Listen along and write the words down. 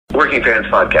Working Fans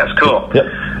Podcast. Cool. Yep.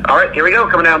 All right, here we go.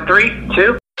 Coming down 3,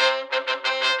 2.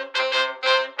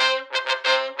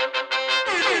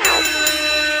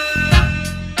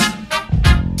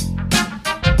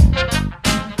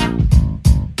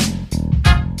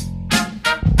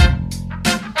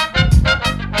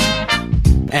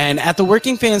 And at the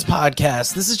Working Fans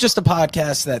Podcast, this is just a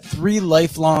podcast that 3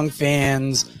 lifelong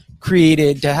fans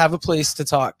created to have a place to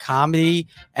talk comedy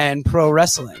and pro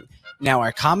wrestling. Now,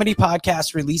 our comedy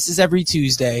podcast releases every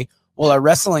Tuesday, while our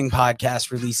wrestling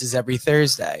podcast releases every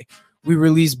Thursday. We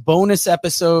release bonus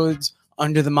episodes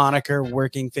under the moniker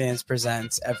Working Fans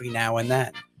Presents every now and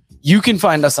then. You can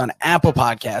find us on Apple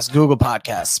Podcasts, Google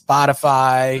Podcasts,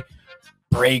 Spotify,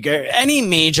 Breaker, any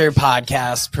major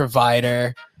podcast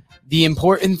provider. The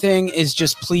important thing is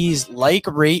just please like,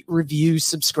 rate, review,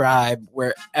 subscribe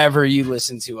wherever you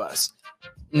listen to us.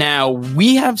 Now,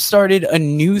 we have started a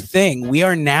new thing. We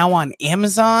are now on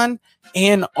Amazon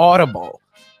and Audible.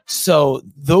 So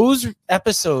those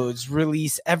episodes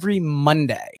release every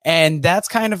Monday. And that's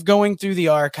kind of going through the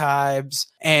archives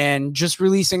and just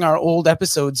releasing our old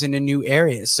episodes into new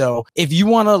areas. So if you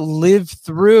want to live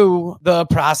through the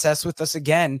process with us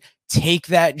again, take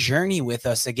that journey with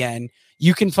us again,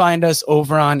 you can find us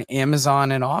over on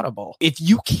Amazon and Audible. If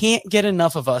you can't get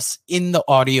enough of us in the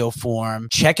audio form,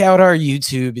 check out our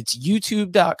YouTube. It's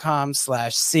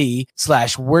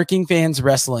youtube.com/C/Working Fans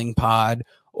Wrestling Pod,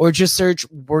 or just search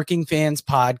Working Fans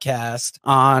Podcast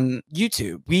on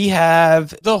YouTube. We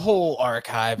have the whole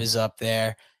archive is up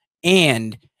there.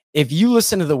 And if you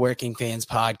listen to the Working Fans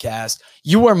Podcast,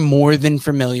 you are more than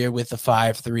familiar with the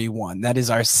 531. That is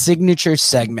our signature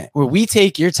segment where we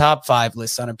take your top 5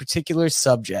 lists on a particular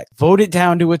subject, vote it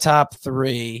down to a top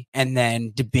 3, and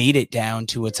then debate it down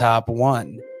to a top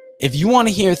 1. If you want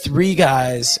to hear 3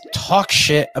 guys talk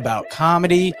shit about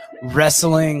comedy,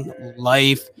 wrestling,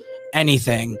 life,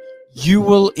 anything, you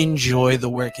will enjoy the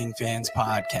Working Fans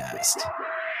Podcast.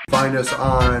 Find us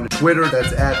on Twitter, that's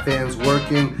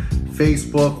 @FansWorking,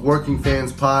 Facebook, Working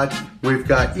Fans Pod. We've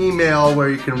got email where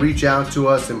you can reach out to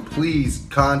us, and please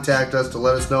contact us to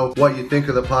let us know what you think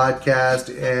of the podcast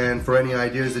and for any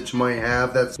ideas that you might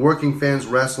have. That's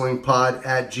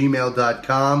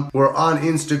workingfanswrestlingpod@gmail.com. We're on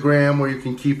Instagram where you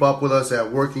can keep up with us at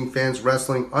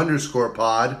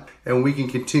workingfanswrestling_pod, and we can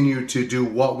continue to do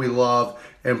what we love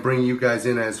and bring you guys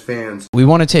in as fans. We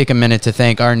want to take a minute to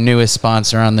thank our newest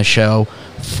sponsor on the show,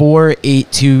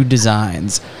 482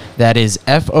 Designs. That is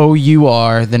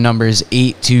FOUR, the numbers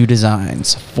 82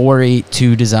 Designs,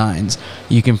 482 Designs.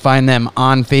 You can find them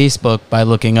on Facebook by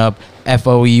looking up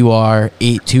FOUR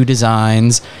 82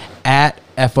 Designs, at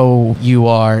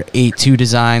FOUR 82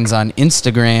 Designs on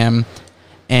Instagram.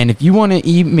 And if you want to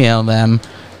email them,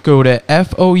 go to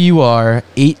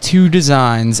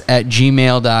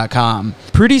FOUR82designs@gmail.com.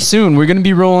 Pretty soon, we're going to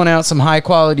be rolling out some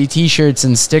high-quality t-shirts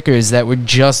and stickers that were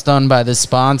just done by the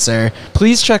sponsor.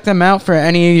 Please check them out for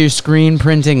any of your screen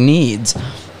printing needs.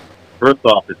 First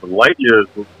off, it's light years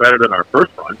better than our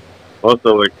first run.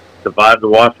 Also, it survived the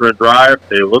washer and dryer.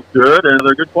 They look good, and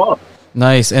they're good quality.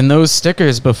 Nice. And those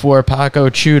stickers before Paco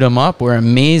chewed them up were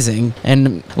amazing.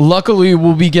 And luckily,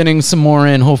 we'll be getting some more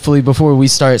in, hopefully, before we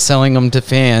start selling them to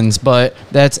fans. But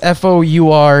that's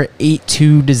FOUR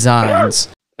 82 Designs.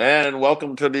 And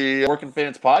welcome to the Working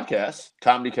Fans Podcast,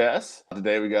 Comedy Cast.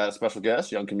 Today we got a special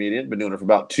guest, young comedian, been doing it for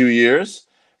about 2 years.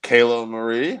 Kayla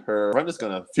Marie, her friend is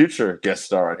going to future guest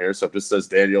star on here. So if this says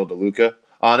Danielle DeLuca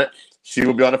on it, she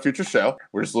will be on a future show.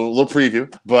 We're just a little preview.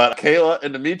 But Kayla,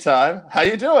 in the meantime, how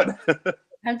you doing?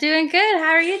 I'm doing good.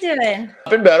 How are you doing? I've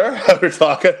been better. We're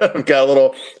talking. We've got a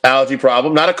little allergy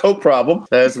problem, not a Coke problem,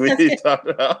 as we talked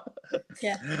about.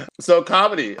 Yeah. So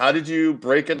comedy, how did you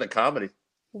break into comedy?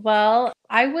 Well,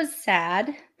 I was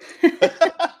sad.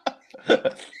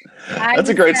 That's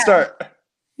a great start.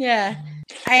 Yeah.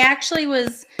 I actually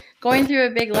was going through a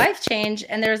big life change,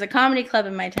 and there was a comedy club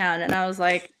in my town, and I was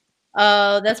like,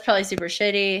 oh, that's probably super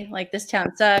shitty. Like, this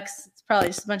town sucks. It's probably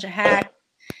just a bunch of hacks.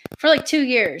 For like 2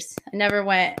 years, I never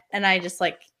went, and I just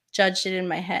like judged it in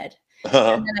my head.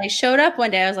 And then I showed up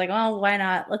one day. I was like, oh, why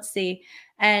not? Let's see.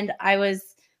 And I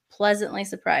was pleasantly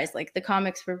surprised. Like, the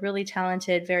comics were really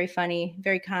talented, very funny,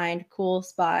 very kind, cool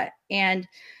spot. And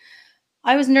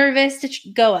I was nervous to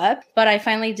go up, but I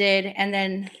finally did. And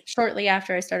then shortly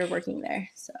after, I started working there.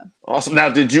 So awesome. Now,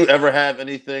 did you ever have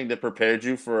anything that prepared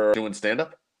you for doing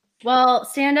stand-up? Well,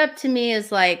 stand-up to me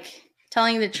is like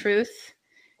telling the truth,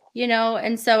 you know?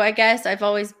 And so I guess I've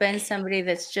always been somebody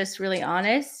that's just really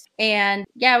honest. And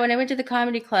yeah, when I went to the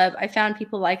comedy club, I found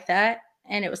people like that.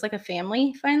 And it was like a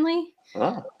family finally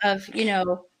of, you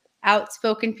know,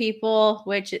 outspoken people,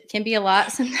 which it can be a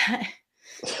lot sometimes.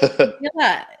 be a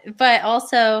lot, but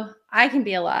also I can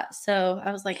be a lot. So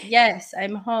I was like, yes,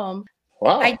 I'm home.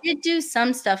 Wow. I did do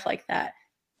some stuff like that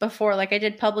before. Like I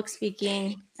did public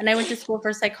speaking and I went to school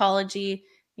for psychology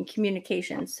and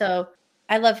communication. So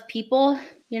I love people,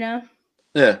 you know?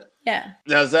 Yeah. Yeah.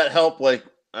 Now, does that help? Like,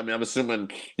 I mean, I'm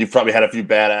assuming you've probably had a few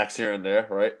bad acts here and there,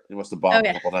 right? You must have bombed Oh, a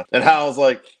yeah. couple times. And how's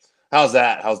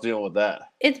that? How's dealing with that?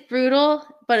 It's brutal,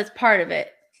 but it's part of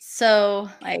it. So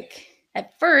like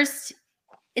at first,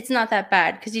 it's not that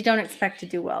bad because you don't expect to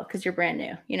do well because you're brand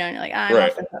new, you know, and you're like, I'm Right.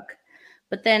 off the hook.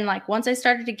 But then like once I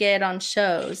started to get on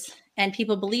shows and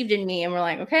people believed in me and were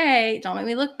like, okay, don't make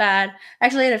me look bad.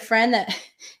 Actually, I had a friend that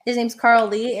his name's Carl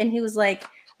Lee, and he was like,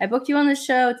 I booked you on this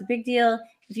show. It's a big deal.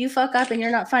 If you fuck up and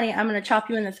you're not funny, I'm going to chop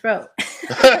you in the throat.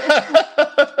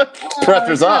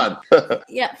 Pressure's on.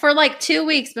 Yeah, for like 2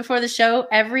 weeks before the show,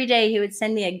 every day he would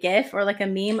send me a GIF or like a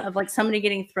meme of like somebody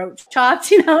getting throat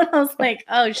chopped, you know? And I was like,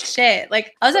 oh shit.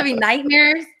 Like I was having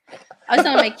nightmares. I was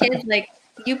telling my kids, like,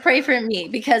 you pray for me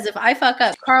because if I fuck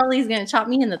up, Carly's going to chop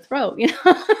me in the throat, you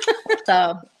know?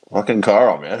 So. Fucking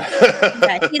Carl, man.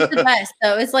 Yeah, he's the best.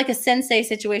 So it's like a sensei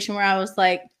situation where I was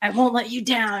like, I won't let you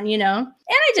down, you know? And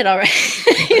I did all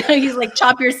right. You know, he's like,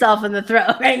 chop yourself in the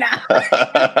throat right now.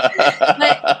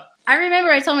 But I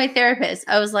remember I told my therapist,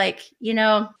 I was like, you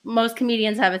know, most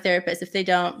comedians have a therapist. If they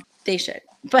don't, they should.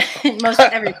 But most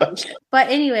everybody should. But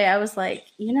anyway, I was like,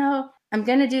 you know, I'm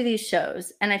going to do these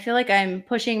shows. And I feel like I'm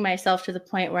pushing myself to the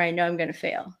point where I know I'm going to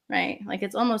fail, right? Like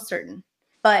it's almost certain.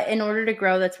 But in order to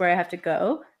grow, that's where I have to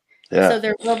go. Yeah. So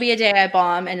there will be a day I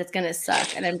bomb and it's going to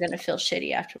suck and I'm going to feel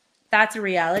shitty after. That's a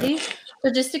reality.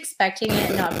 So just expecting it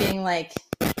and not being like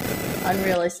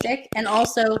unrealistic, and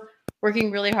also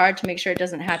working really hard to make sure it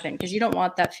doesn't happen because you don't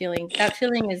want that feeling. That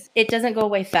feeling it doesn't go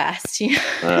away fast. You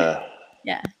know?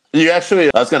 Yeah. You actually,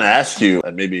 I was going to ask you,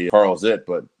 and maybe Carl's it,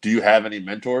 but do you have any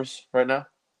mentors right now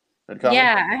in comedy?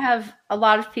 Yeah, I have a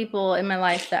lot of people in my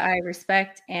life that I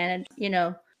respect and, you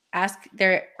know, ask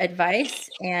their advice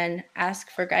and ask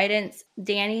for guidance.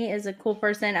 Danny is a cool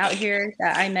person out here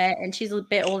that I met, and she's a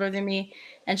bit older than me,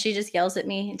 and she just yells at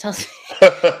me and tells me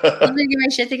I'm gonna get my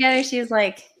shit together. She's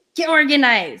like, get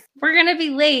organized. We're gonna be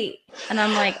late. And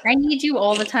I'm like, I need you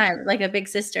all the time, like a big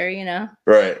sister, you know?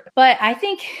 Right. But I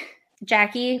think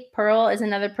Jackie Pearl is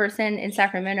another person in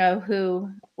Sacramento who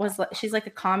she's like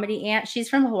a comedy aunt. She's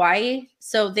from Hawaii.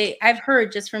 So I've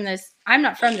heard just from this, I'm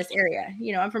not from this area,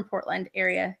 you know, I'm from Portland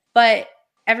area, but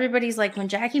everybody's like, when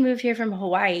Jackie moved here from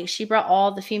Hawaii, she brought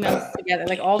all the females together,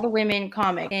 like all the women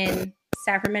comic in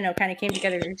Sacramento kind of came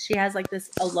together. She has like this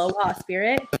aloha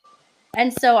spirit.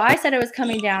 And so I said I was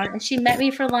coming down, and she met me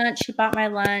for lunch. She bought my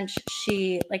lunch.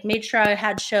 She like made sure I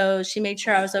had shows. She made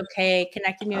sure I was okay,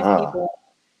 connected me with people.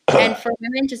 And for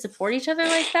women to support each other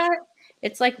like that,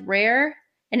 it's like rare,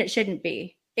 and it shouldn't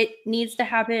be. It needs to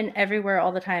happen everywhere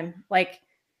all the time. Like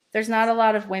there's not a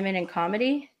lot of women in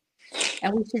comedy,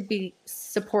 and we should be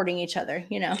supporting each other,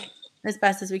 you know, as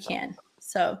best as we can.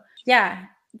 So yeah,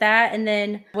 that. And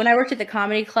then when I worked at the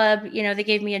comedy club, you know, they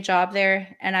gave me a job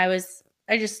there, and I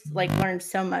just like learned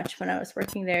so much when I was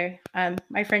working there.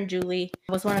 My friend Julie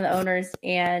was one of the owners,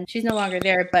 and she's no longer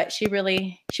there, but she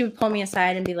would pull me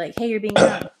aside and be like, hey, you're being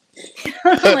young.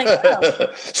 I'm like,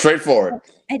 oh. Straightforward.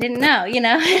 I didn't know, you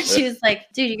know. She was like,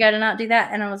 dude, you got to not do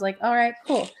that. And I was like, all right,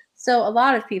 cool. So a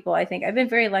lot of people, I think I've been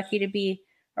very lucky to be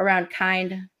around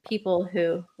kind people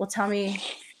who will tell me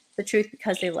the truth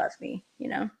because they love me, you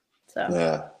know. So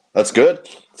yeah, that's good.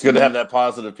 It's good to have that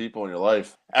positive people in your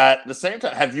life. At the same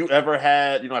time, have you ever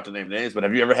had, you don't have to name names, but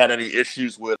have you ever had any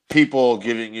issues with people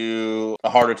giving you a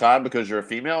harder time because you're a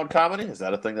female in comedy? Is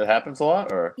that a thing that happens a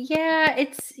lot? Or yeah,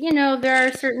 it's, you know, there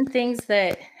are certain things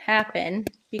that happen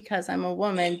because I'm a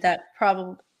woman that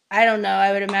probably, I don't know,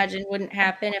 I would imagine wouldn't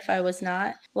happen if I was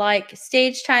not. Like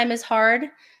stage time is hard.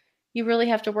 You really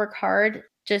have to work hard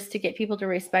just to get people to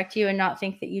respect you and not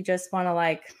think that you just want to,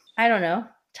 like, I don't know,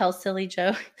 tell silly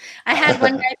jokes. I had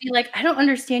one guy be like, I don't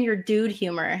understand your dude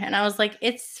humor. And I was like,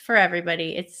 it's for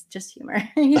everybody. It's just humor.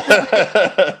 You know?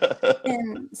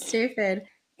 And stupid.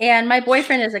 And my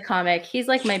boyfriend is a comic. He's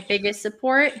like my biggest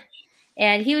support.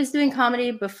 And he was doing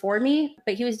comedy before me,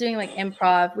 but he was doing like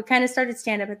improv. We kind of started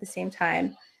stand up at the same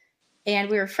time. And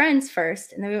we were friends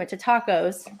first. And then we went to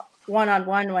tacos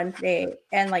one-on-one one day.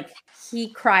 And like he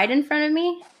cried in front of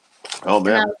me. oh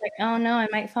man, and I was like, oh no, I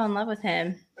might fall in love with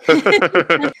him.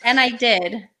 And I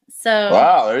did. So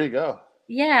wow, there you go.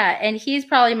 yeah, and he's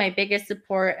probably my biggest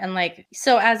support. And like,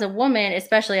 so as a woman,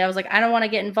 especially, I was like, I don't want to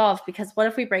get involved because what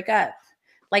if we break up?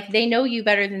 Like they know you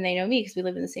better than they know me because we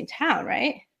live in the same town,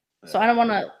 right? So I don't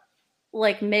want to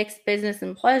like mix business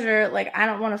and pleasure. Like I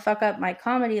don't want to fuck up my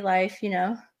comedy life, you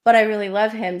know? but I really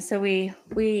love him. So we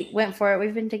went for it.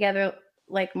 We've been together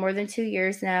like more than 2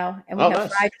 years now, and we have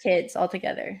nice. 5 kids all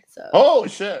together. So Oh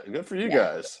shit! Good for you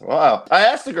guys. Wow. I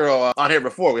asked a girl on here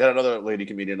before. We had another lady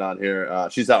comedian on here.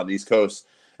 She's out on the East Coast,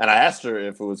 and I asked her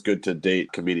if it was good to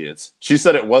date comedians. She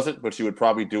said it wasn't, but she would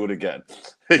probably do it again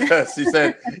because she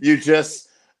said you just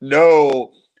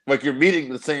know, like you're meeting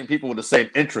the same people with the same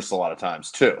interests a lot of times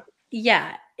too.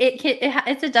 yeah,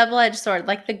 it's a double-edged sword.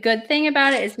 Like the good thing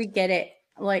about it is we get it.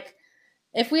 Like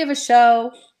if we have a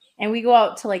show and we go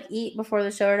out to like eat before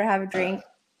the show or to have a drink,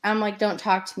 I'm like, don't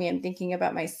talk to me. I'm thinking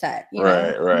about my set. You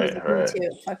know? Right. Me too.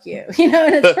 Fuck you. You know,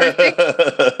 and it's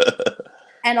perfect.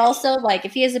 And also, like,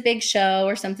 if he has a big show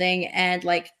or something, and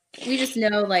like we just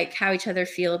know like how each other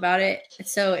feel about it.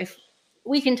 So if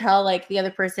we can tell like the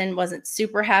other person wasn't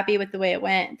super happy with the way it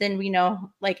went, then we know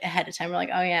like ahead of time. We're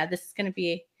like, oh yeah, this is gonna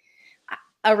be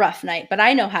a rough night, but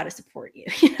I know how to support you.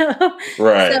 You know,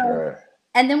 Right.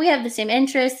 And then we have the same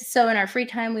interests. So in our free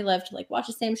time, we love to like watch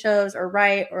the same shows or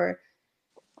write, or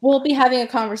we'll be having a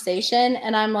conversation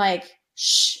and I'm like,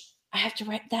 shh, I have to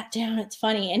write that down. It's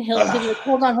funny. And he'll be like,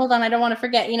 hold on. I don't want to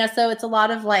forget, you know? So it's a lot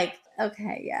of like,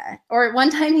 okay, yeah. Or one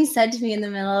time he said to me in the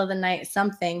middle of the night,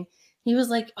 something, he was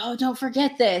like, oh, don't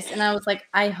forget this. And I was like,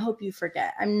 I hope you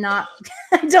forget. I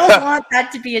don't want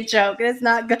that to be a joke. It's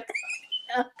not good.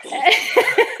 Okay.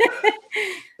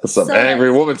 That's some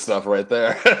angry woman stuff right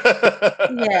there.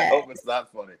 Yeah. I hope it's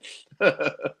not funny.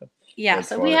 Yeah. That's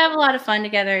so funny. we have a lot of fun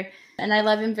together and I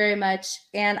love him very much.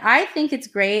 And I think it's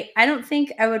great. I don't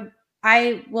think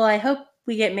I hope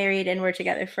we get married and we're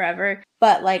together forever.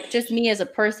 But like just me as a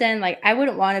person, like I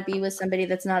wouldn't want to be with somebody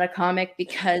that's not a comic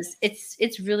because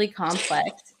it's really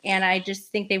complex. And I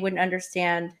just think they wouldn't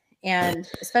understand. And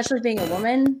especially being a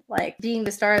woman, like being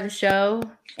the star of the show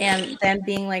and then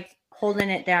being like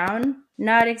holding it down,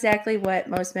 not exactly what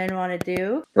most men want to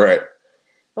do. Right.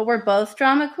 But we're both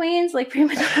drama queens, like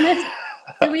prima donnas.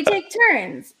 So we take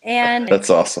turns. And That's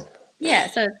awesome. yeah,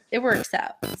 so it works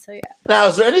out. So yeah. Now,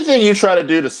 is there anything you try to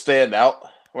do to stand out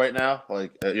right now?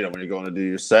 Like, when you're going to do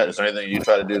your set, is there anything you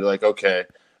try to do to like, okay,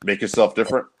 make yourself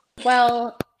different?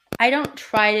 Well, I don't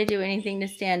try to do anything to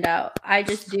stand out. I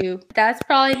just do. That's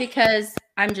probably because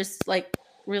I'm just like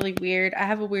really weird. I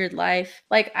have a weird life.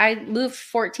 Like I moved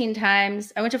 14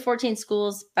 times. I went to 14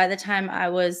 schools by the time I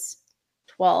was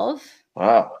 12.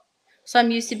 Wow. So I'm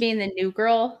used to being the new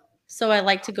girl. So I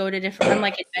like to go to different, I'm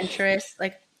like adventurous.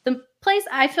 Like the place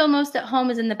I feel most at home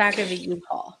is in the back of a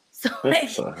U-Haul. So like,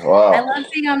 wow. I love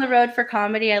being on the road for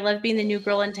comedy. I love being the new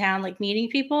girl in town, like meeting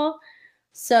people.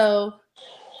 So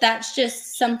that's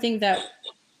just something that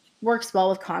works well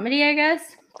with comedy, I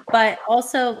guess. But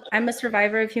also, I'm a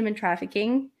survivor of human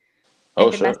trafficking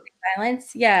and domestic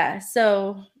violence. Yeah.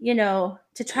 So, you know,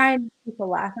 to try and make people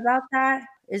laugh about that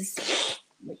is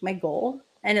like my goal.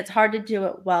 And it's hard to do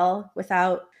it well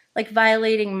without like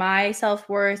violating my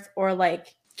self-worth or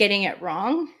like getting it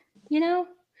wrong, you know?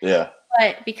 Yeah.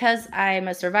 But because I'm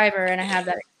a survivor and I have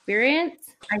that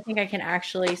experience, I think I can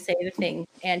actually say the thing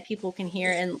and people can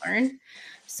hear and learn.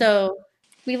 So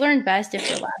we learn best if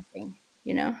we're laughing,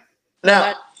 you know?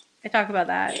 Now, I talk about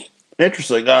that.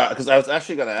 Interesting, because I was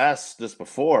actually going to ask this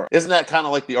before. Isn't that kind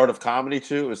of like the art of comedy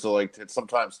too? Is to like to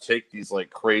sometimes take these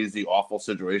like crazy, awful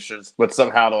situations, but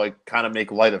somehow to like kind of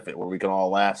make light of it, where we can all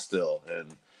laugh still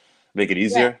and make it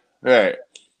easier. Yeah. Right.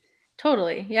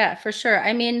 Totally. Yeah, for sure.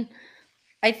 I mean,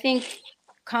 I think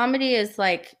comedy is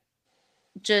like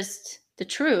just the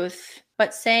truth,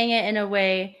 but saying it in a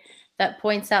way that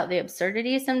points out the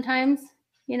absurdity sometimes,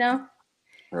 you know?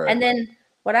 Right. And then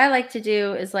what I like to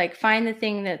do is like find the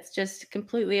thing that's just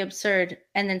completely absurd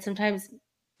and then sometimes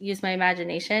use my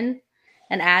imagination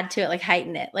and add to it, like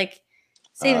heighten it, like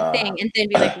say the thing and then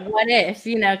be like, what if,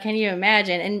 you know, can you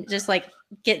imagine? And just like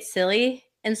get silly.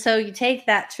 And so you take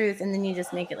that truth and then you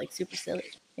just make it like super silly.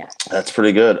 Yeah. That's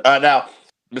pretty good. Now,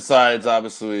 besides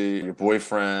obviously your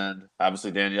boyfriend,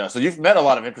 obviously Danielle, so you've met a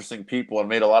lot of interesting people and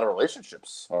made a lot of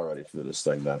relationships already through this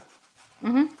thing then.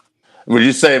 Mm-hmm. Would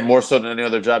you say more so than any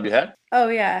other job you had? Oh,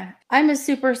 yeah. I'm a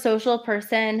super social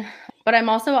person, but I'm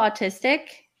also autistic.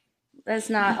 That's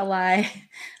not a lie.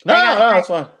 No, that's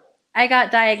fine. I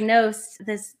got diagnosed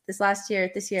this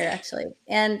year actually.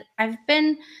 And I've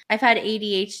had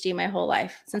ADHD my whole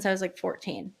life since I was like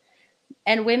 14.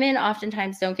 And women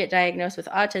oftentimes don't get diagnosed with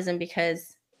autism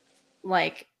because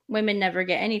like women never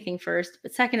get anything first.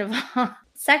 But second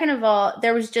of all,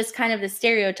 there was just kind of the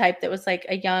stereotype that was like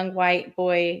a young white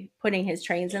boy putting his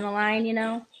trains in a line, you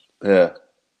know? Yeah.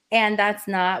 And that's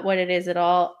not what it is at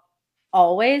all.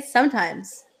 Always,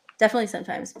 sometimes, definitely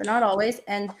sometimes, but not always.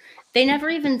 And they never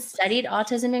even studied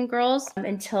autism in girls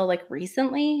until like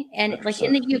recently. And like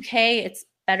in the UK,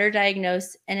 better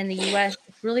diagnosed. And in the US,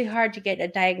 it's really hard to get a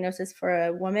diagnosis for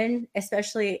a woman,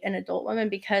 especially an adult woman,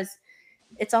 because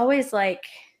it's always like,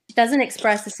 it doesn't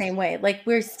express the same way. Like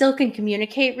we still can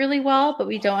communicate really well, but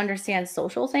we don't understand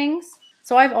social things.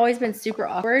 So I've always been super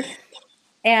awkward.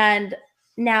 And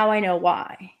now I know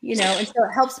why, you know, and so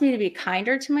it helps me to be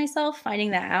kinder to myself,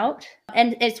 finding that out.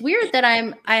 And it's weird that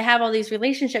I have all these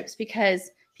relationships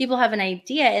because people have an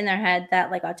idea in their head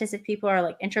that like autistic people are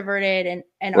like introverted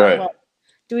and Right. are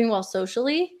doing well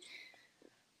socially.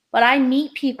 But I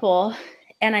meet people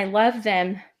and I love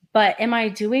them. But am I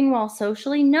doing well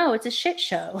socially? No, it's a shit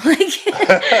show.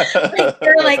 Like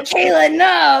they're like, Kayla,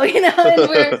 no, you know, and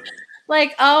we're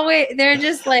like always, they're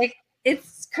just like,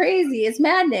 it's crazy. It's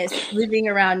madness living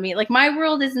around me. Like my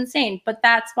world is insane, but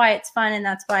that's why it's fun. And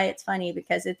that's why it's funny,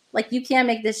 because it's like, you can't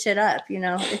make this shit up, you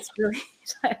know, it's really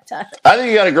tough. I think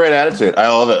you got a great attitude. I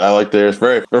love it. I like this. It's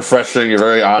very refreshing. You're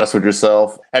very honest with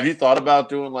yourself. Have you thought about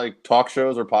doing like talk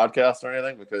shows or podcasts or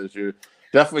anything? Because you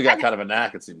definitely got kind of a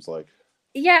knack, it seems like.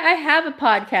 Yeah, I have a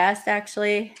podcast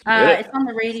actually. It's on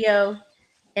the radio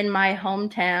in my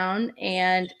hometown,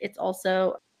 and it's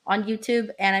also on YouTube,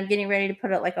 and I'm getting ready to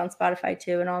put it like on Spotify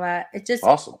too and all that. It just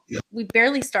Awesome. We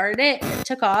barely started it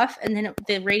took off, and then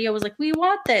the radio was like, we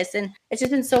want this, and it's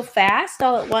just been so fast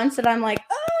all at once that I'm like,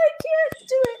 oh, I can't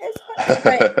do it as fast.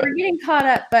 But we're getting caught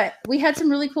up. But we had some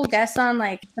really cool guests on,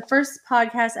 like the first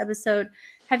podcast episode.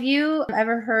 Have you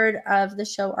ever heard of the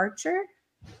show Archer?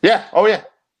 Yeah. Oh, yeah.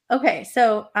 Okay,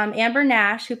 so Amber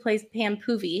Nash, who plays Pam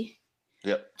Poovey,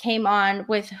 came on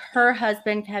with her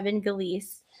husband, Kevin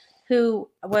Gillies, who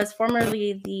was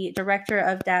formerly the director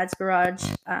of Dad's Garage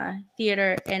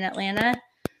Theater in Atlanta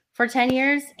for 10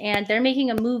 years. And they're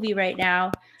making a movie right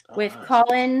now with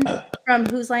Colin from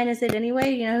Whose Line Is It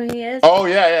Anyway? You know who he is? Oh,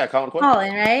 yeah. Colin Quinn.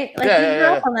 Colin, right? Like, he grew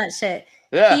up on that shit.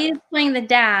 Yeah. He's playing the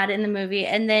dad in the movie.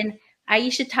 And then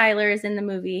Aisha Tyler is in the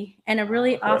movie. And a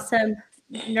really awesome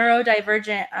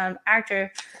neurodivergent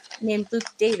actor named Luke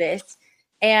Davis.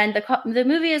 And the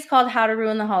movie is called How to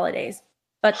Ruin the Holidays.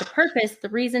 But the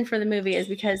reason for the movie is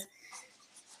because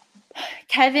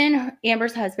Kevin,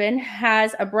 Amber's husband,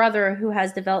 has a brother who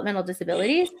has developmental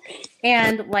disabilities.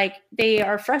 And like they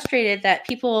are frustrated that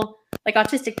people like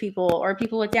autistic people or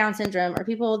people with Down syndrome or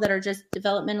people that are just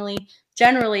generally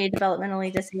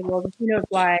developmentally disabled, who knows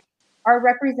why, are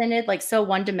represented like so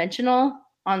one-dimensional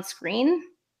on screen.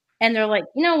 And they're like,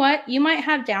 you know what? You might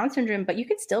have Down syndrome, but you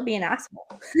could still be an asshole.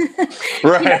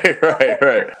 Right.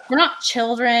 We're not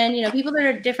children. You know, people that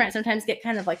are different sometimes get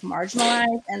kind of like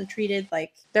marginalized and treated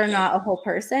like they're not a whole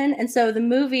person. And so the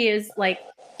movie is like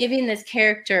giving this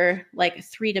character like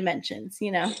 3 dimensions,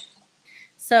 you know?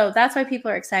 So that's why people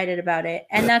are excited about it.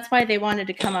 And that's why they wanted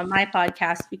to come on my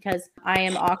podcast, because I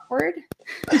am awkward.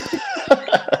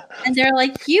 And they're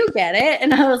like, you get it.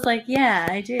 And I was like, yeah,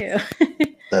 I do.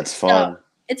 That's fun. So,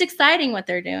 it's exciting what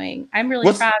they're doing. I'm really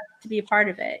proud to be a part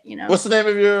of it, you know. What's the name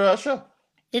of your show?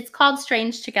 It's called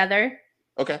Strange Together.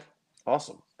 Okay.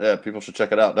 Awesome. Yeah, people should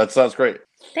check it out. That sounds great.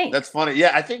 Thanks. That's funny.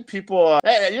 Yeah, I think people,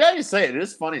 you know, you say it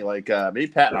is funny. Like maybe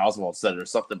Patton Oswalt said it or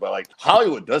something, but like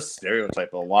Hollywood does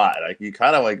stereotype a lot. Like you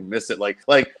kind of like miss it. Like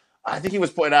I think he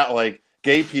was pointing out like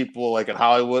gay people like in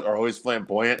Hollywood are always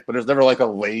flamboyant, but there's never like a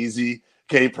lazy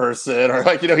gay person, or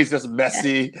like, you know, he's just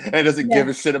messy and doesn't give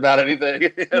a shit about anything.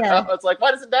 You know? It's like, why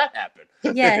doesn't that happen?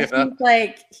 Yeah,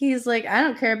 he's like, I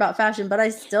don't care about fashion, but I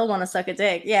still want to suck a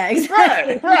dick. Yeah,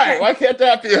 exactly. Right. Why can't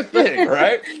that be a thing,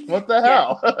 right? What the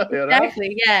hell? You know?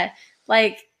 Exactly. Yeah.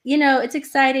 Like, you know, it's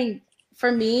exciting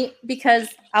for me because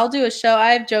I'll do a show.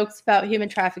 I have jokes about human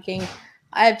trafficking.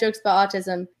 I have jokes about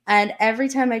autism. And every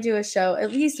time I do a show,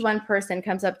 at least one person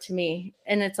comes up to me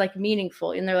and it's like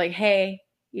meaningful. And they're like, hey,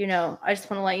 you know, I just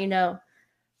want to let you know,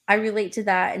 I relate to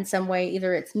that in some way.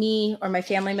 Either it's me or my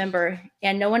family member,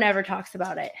 and no one ever talks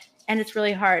about it. And it's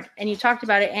really hard. And you talked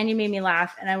about it and you made me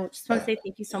laugh. And I just want to say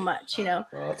thank you so much, you know.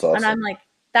 Oh, that's awesome. And I'm like,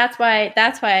 that's why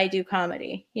I do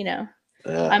comedy, you know.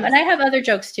 Yeah. And I have other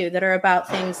jokes too that are about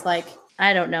things like,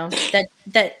 I don't know,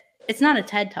 that it's not a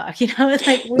TED Talk, you know. It's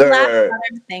like we laugh about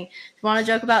everything. If you want to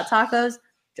joke about tacos,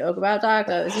 joke about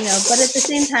tacos, you know. But at the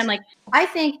same time, like I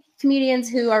think comedians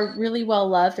who are really well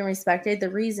loved and respected, the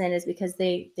reason is because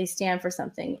they stand for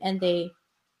something and they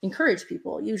encourage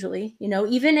people usually, you know,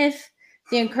 even if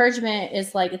the encouragement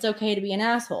is like, it's okay to be an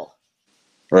asshole.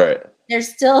 Right. They're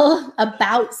still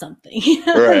about something. You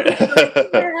know? Right.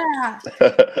 Yeah.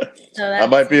 So I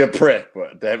might be a prick,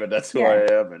 but damn it, that's who I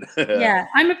am. And yeah,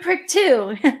 I'm a prick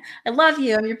too. I love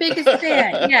you. I'm your biggest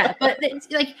fan. Yeah. But it's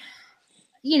like,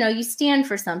 you know, you stand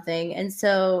for something. And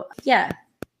so, yeah.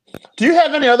 Do you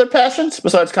have any other passions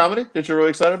besides comedy that you're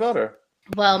really excited about? Or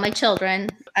Well, my children,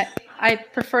 I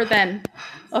prefer them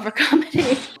over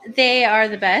comedy. They are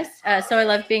the best. So I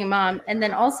love being a mom. And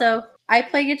then also, I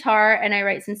play guitar and I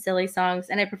write some silly songs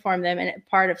and I perform them and it's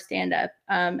part of stand up.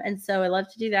 And so I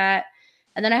love to do that.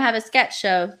 And then I have a sketch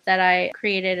show that I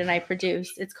created and I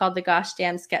produced. It's called the Gosh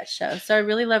Damn Sketch Show. So I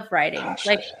really love writing.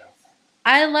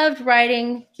 I loved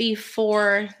writing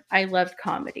before I loved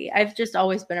comedy. I've just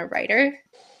always been a writer.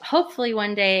 Hopefully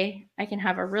one day I can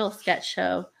have a real sketch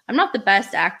show. I'm not the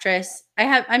best actress.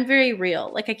 I'm very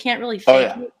real. Like I can't really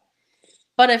fake it.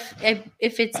 But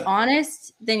if it's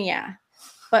honest, then yeah.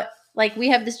 But like we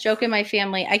have this joke in my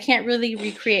family. I can't really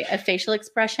recreate a facial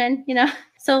expression, you know?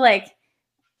 So like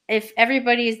if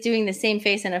everybody is doing the same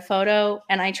face in a photo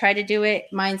and I try to do it,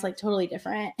 mine's like totally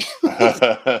different.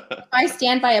 I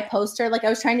stand by a poster, like I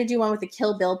was trying to do one with a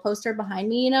Kill Bill poster behind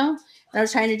me, you know, and I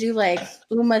was trying to do like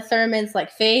Uma Thurman's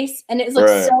like face, and it's like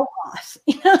so off,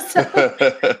 you know. So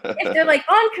if they're like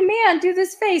on command, do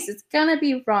this face, it's gonna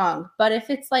be wrong. But if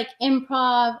it's like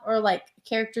improv or like a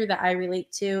character that I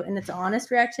relate to and it's an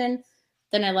honest reaction,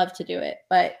 then I love to do it.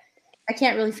 But I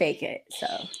can't really fake it. So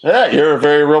yeah, you're a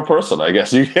very real person. I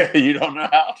guess you don't know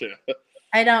how to.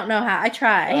 I don't know how. I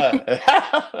try.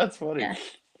 That's funny. Yeah.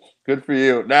 Good for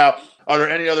you. Now, are there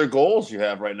any other goals you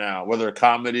have right now, whether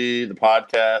comedy, the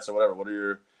podcast, or whatever? What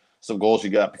are some goals you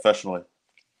got professionally?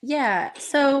 Yeah.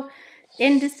 So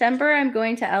in December, I'm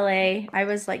going to LA. I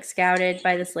was like scouted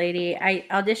by this lady. I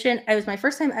auditioned. It was my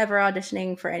first time ever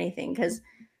auditioning for anything because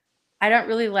I don't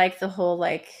really like the whole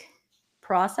like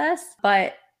process.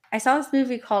 But I saw this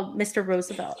movie called Mr.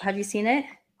 Roosevelt. Have you seen it?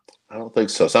 I don't think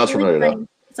so. Sounds familiar though.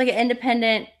 It's like an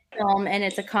independent film and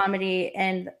it's a comedy,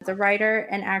 and the writer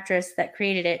and actress that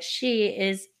created it, she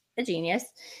is a genius.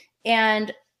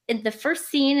 And in the first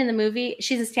scene in the movie,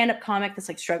 she's a stand-up comic that's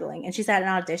like struggling, and she's at an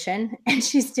audition and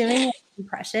she's doing like,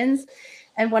 impressions.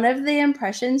 And one of the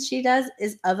impressions she does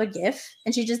is of a GIF,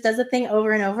 and she just does a thing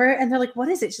over and over. And they're like, "What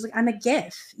is it?" She's like, "I'm a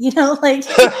GIF," you know, like.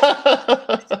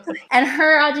 And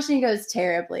her audition goes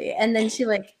terribly. And then she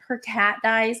like her cat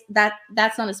dies.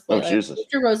 That's not a spoiler. Oh, Jesus.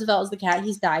 Mr. Roosevelt is the cat.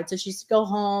 He's died, so she's to go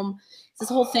home. It's this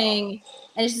whole thing,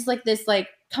 and it's just like this like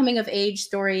coming of age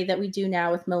story that we do now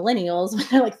with millennials when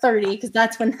they're like 30, because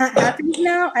that's when that happens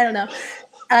now. I don't know.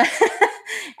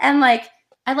 And like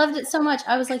I loved it so much.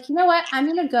 I was like, you know what? I'm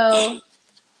gonna go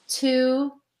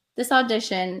to this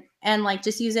audition and like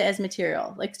just use it as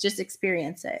material, like just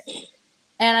experience it.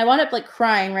 And I wound up like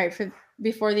crying right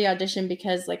before the audition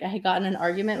because like I had gotten an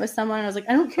argument with someone. I was like,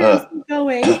 I don't care who's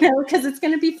going, you know, because it's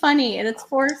gonna be funny and it's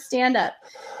for stand up.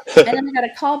 And then I got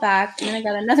a call back, and then I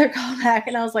got another call back,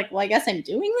 and I was like, well, I guess I'm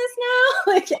doing this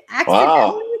now, like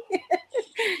accidentally.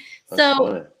 Wow. So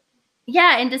funny.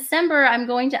 Yeah, in December I'm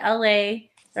going to LA.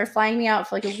 They're flying me out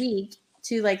for like a week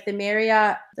to like the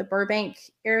Marriott, the Burbank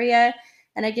area,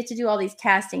 and I get to do all these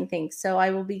casting things. So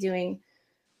I will be doing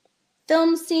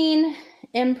film scene,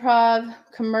 improv,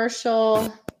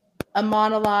 commercial, a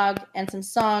monologue, and some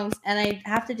songs. And I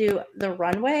have to do the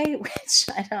runway, which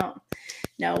I don't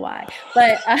know why.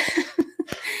 But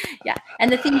yeah,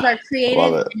 and the themes are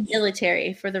creative and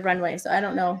military for the runway. So I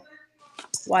don't know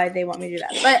why they want me to do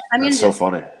that. But I'm going to so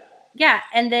funny. Yeah,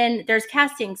 and then there's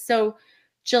casting. So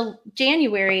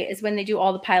January is when they do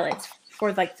all the pilots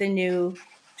for like the new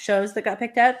shows that got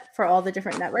picked up for all the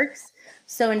different networks.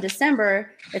 So in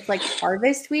December, it's like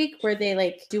Harvest Week where they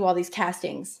like do all these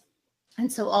castings.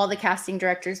 And so all the casting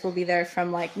directors will be there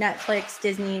from like Netflix,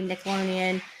 Disney,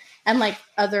 Nickelodeon, and like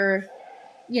other,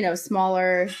 you know,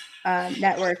 smaller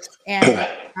networks.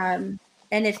 And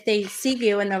if they see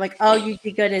you and they're like, oh, you'd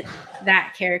be good at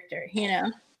that character, you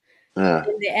know? Yeah.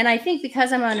 And I think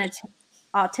because I'm an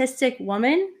autistic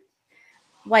woman,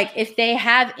 like if they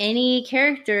have any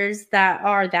characters that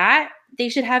are that, they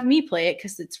should have me play it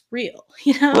because it's real,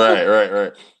 you know?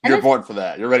 Right. You're born for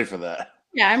that. You're ready for that.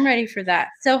 Yeah, I'm ready for that.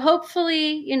 So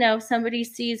hopefully, you know, somebody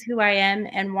sees who I am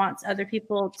and wants other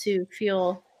people to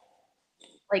feel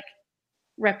like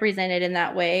represented in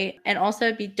that way. And also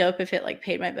it'd be dope if it like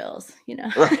paid my bills, you know?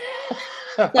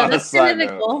 So that's kind of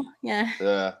the goal.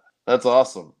 Yeah. That's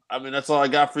awesome. I mean, that's all I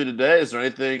got for you today. Is there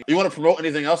anything you want to promote?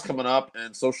 Anything else coming up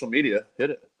in social media?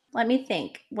 Hit it. Let me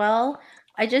think. Well,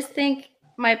 I just think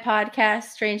my podcast,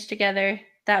 Strange Together,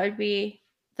 that would be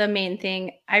the main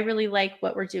thing. I really like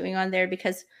what we're doing on there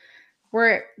because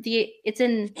it's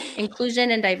an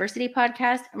inclusion and diversity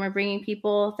podcast, and we're bringing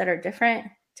people that are different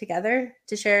together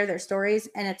to share their stories,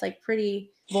 and it's like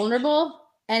pretty vulnerable,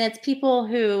 and it's people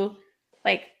who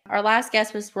like our last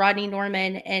guest was Rodney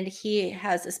Norman, and he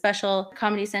has a special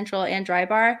Comedy Central and Dry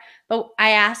Bar. But I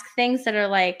ask things that are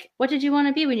like, what did you want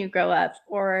to be when you grow up?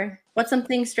 Or what's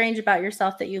something strange about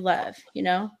yourself that you love, you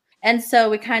know? And so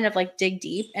we kind of like dig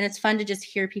deep, and it's fun to just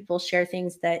hear people share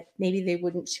things that maybe they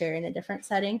wouldn't share in a different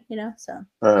setting, you know? So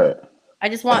All right. I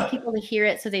just want people to hear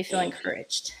it so they feel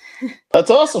encouraged. That's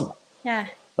awesome. Yeah.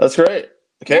 That's great.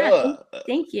 Kayla,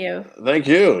 Thank you. thank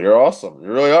you. You're awesome.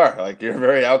 You really are. Like, you're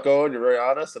very outgoing. You're very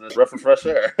honest, and it's breath of fresh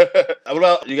air. What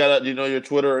about do you know your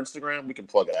Twitter or Instagram? We can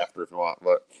plug it after if you want.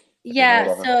 But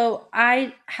Yeah. So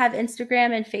I have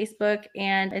Instagram and Facebook,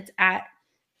 and it's at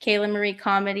Kayla Marie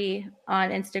Comedy on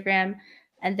Instagram.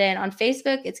 And then on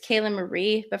Facebook, it's Kayla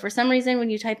Marie. But for some reason, when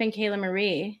you type in Kayla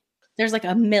Marie, there's like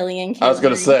a million. I was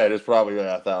going to say, there's probably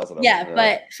 1,000 of Yeah, them,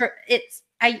 but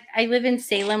I live in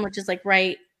Salem, which is like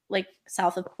right like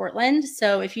south of Portland.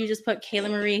 So if you just put Kayla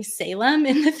Marie Salem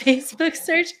in the Facebook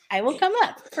search, I will come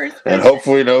up first. And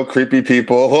hopefully no creepy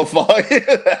people will follow you.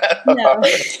 No.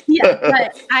 Yeah,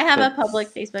 but I have a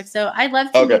public Facebook, so I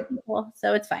love to meet people,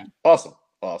 so it's fine. Awesome.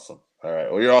 All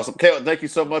right. Well, you're awesome. Kayla, thank you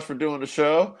so much for doing the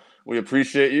show. We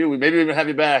appreciate you. We maybe even have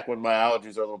you back when my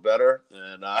allergies are a little better.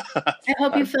 And I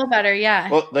hope you feel better. Yeah.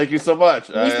 Well, thank you so much.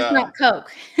 At least it's not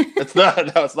Coke. It's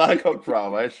not. No, it's not a Coke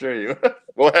problem. I assure you.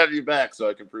 We'll have you back so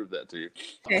I can prove that to you.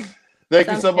 Okay. Thank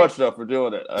you so much, though, for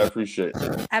doing it. I appreciate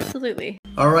it. Absolutely.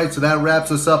 All right, so that wraps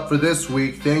us up for this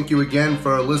week. Thank you again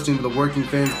for listening to the Working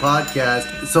Fans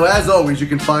Podcast. So as always, you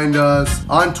can find us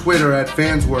on Twitter at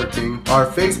FansWorking. Our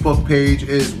Facebook page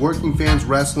is Working Fans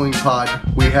Wrestling Pod.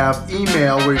 We have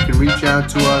email where you can reach out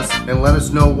to us and let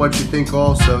us know what you think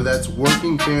also. That's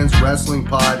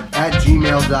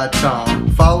workingfanswrestlingpod@gmail.com.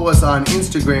 Follow us on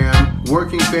Instagram,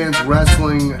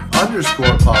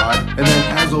 workingfanswrestling_pod. And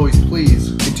then as always,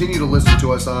 please continue to listen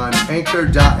to us on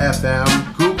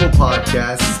Anchor.fm, Google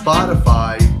Podcasts,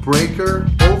 Spotify, Breaker,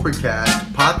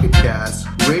 Overcast, Pocket Cast,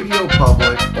 Radio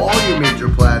Public, all your major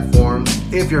platforms.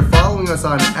 If you're following us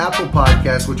on Apple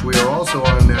Podcasts, which we are also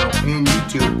on now, and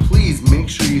YouTube, please make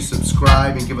sure you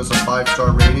subscribe and give us a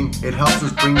 5-star rating. It helps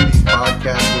us bring you these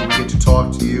podcasts where we get to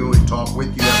talk to you and talk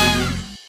with you every week.